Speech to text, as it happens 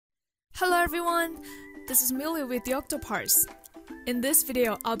Hello everyone, this is Millie with the Octoparse. In this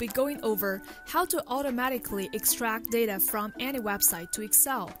video, I'll be going over how to automatically extract data from any website to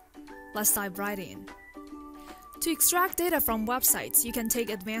Excel. Let's dive right in. To extract data from websites, you can take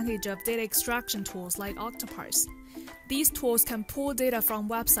advantage of data extraction tools like Octoparse. These tools can pull data from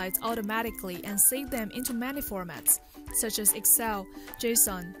websites automatically and save them into many formats, such as Excel,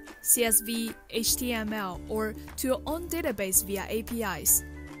 JSON, CSV, HTML, or to your own database via APIs.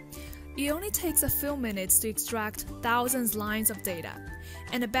 It only takes a few minutes to extract thousands of lines of data,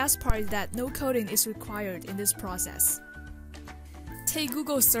 and the best part is that no coding is required in this process. Take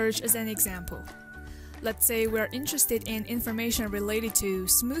Google search as an example. Let's say we're interested in information related to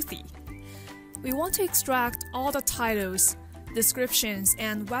smoothie. We want to extract all the titles, descriptions,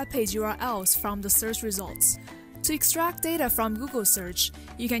 and web page URLs from the search results. To extract data from Google search,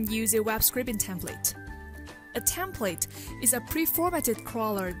 you can use a web scraping template. A template is a pre-formatted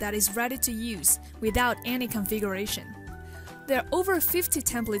crawler that is ready to use without any configuration. There are over 50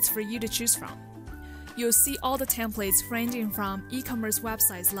 templates for you to choose from. You'll see all the templates ranging from e-commerce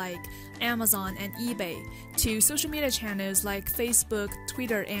websites like Amazon and eBay to social media channels like Facebook,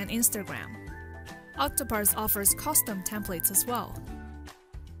 Twitter, and Instagram. Octoparse offers custom templates as well.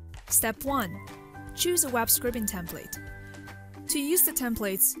 Step 1. Choose a web scraping template. To use the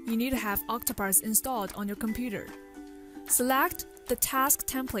templates, you need to have Octoparse installed on your computer. Select the Task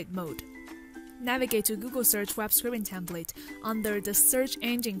Template mode. Navigate to Google Search Web Scraping Template under the Search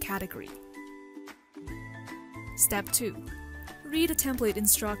Engine category. Step 2. Read the template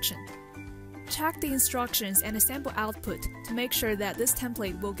instruction. Check the instructions and the sample output to make sure that this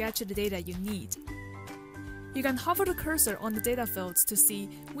template will get you the data you need. You can hover the cursor on the data fields to see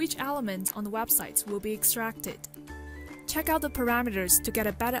which elements on the websites will be extracted. Check out the parameters to get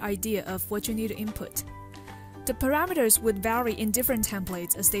a better idea of what you need to input. The parameters would vary in different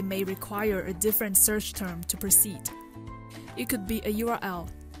templates as they may require a different search term to proceed. It could be a URL,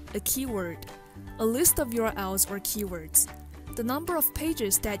 a keyword, a list of URLs or keywords, the number of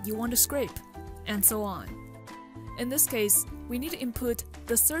pages that you want to scrape, and so on. In this case, we need to input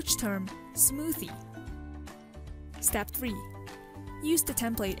the search term smoothie. Step 3. Use the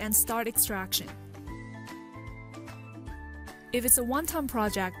template and start extraction. If it's a one-time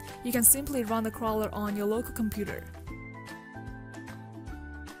project, you can simply run the crawler on your local computer.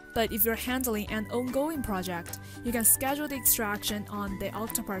 But if you're handling an ongoing project, you can schedule the extraction on the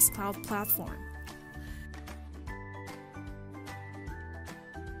Octoparse Cloud platform.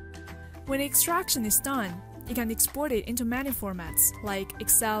 When the extraction is done, you can export it into many formats like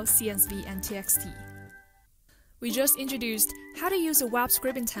Excel, CSV, and TXT. We just introduced how to use a web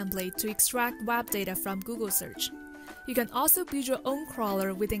scraping template to extract web data from Google search. You can also build your own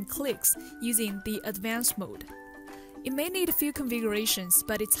crawler within clicks using the Advanced mode. It may need a few configurations,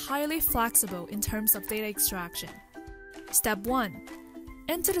 but it's highly flexible in terms of data extraction. Step 1.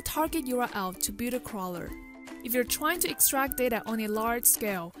 Enter the target URL to build a crawler. If you're trying to extract data on a large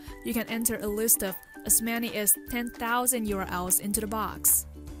scale, you can enter a list of as many as 10,000 URLs into the box.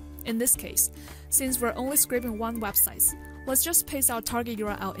 In this case, since we're only scraping one website, let's just paste our target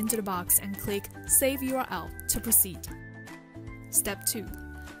URL into the box and click Save URL to proceed. Step 2.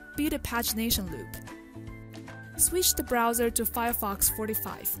 Build a pagination loop. Switch the browser to Firefox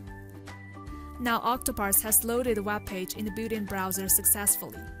 45. Now Octoparse has loaded the web page in the built-in browser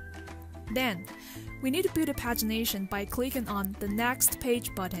successfully. Then, we need to build a pagination by clicking on the Next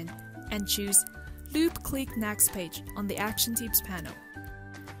Page button and choose Loop Click Next Page on the Action Tips panel.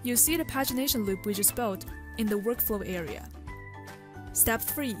 You'll see the pagination loop we just built in the workflow area. Step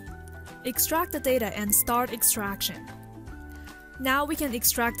 3. Extract the data and start extraction. Now we can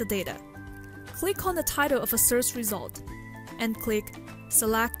extract the data. Click on the title of a search result and click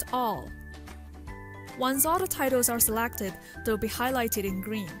Select All. Once all the titles are selected, they'll be highlighted in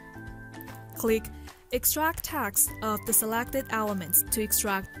green. Click Extract Text of the selected elements to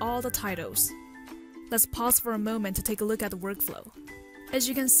extract all the titles. Let's pause for a moment to take a look at the workflow. As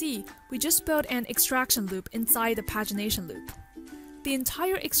you can see, we just built an extraction loop inside the pagination loop. The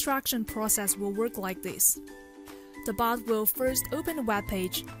entire extraction process will work like this. The bot will first open the web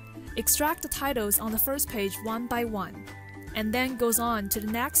page, extract the titles on the first page one by one, and then goes on to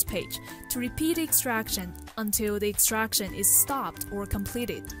the next page to repeat the extraction until the extraction is stopped or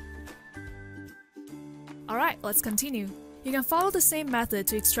completed. Alright, let's continue. You can follow the same method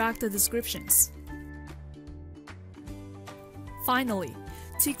to extract the descriptions. Finally,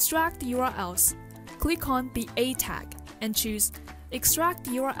 to extract the URLs, click on the A tag and choose Extract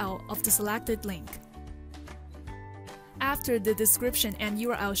the URL of the selected link. After the description and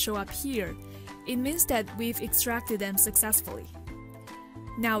URL show up here, it means that we've extracted them successfully.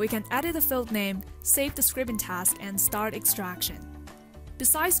 Now we can edit the field name, save the scripting task, and start extraction.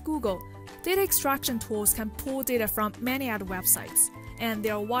 Besides Google, data extraction tools can pull data from many other websites, and they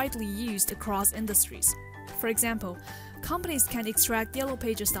are widely used across industries. For example, companies can extract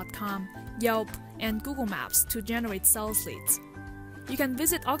yellowpages.com, Yelp, and Google Maps to generate sales leads. You can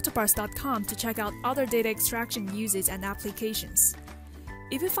visit Octoparse.com to check out other data extraction uses and applications.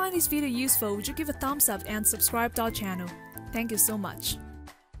 If you find this video useful, would you give a thumbs up and subscribe to our channel? Thank you so much.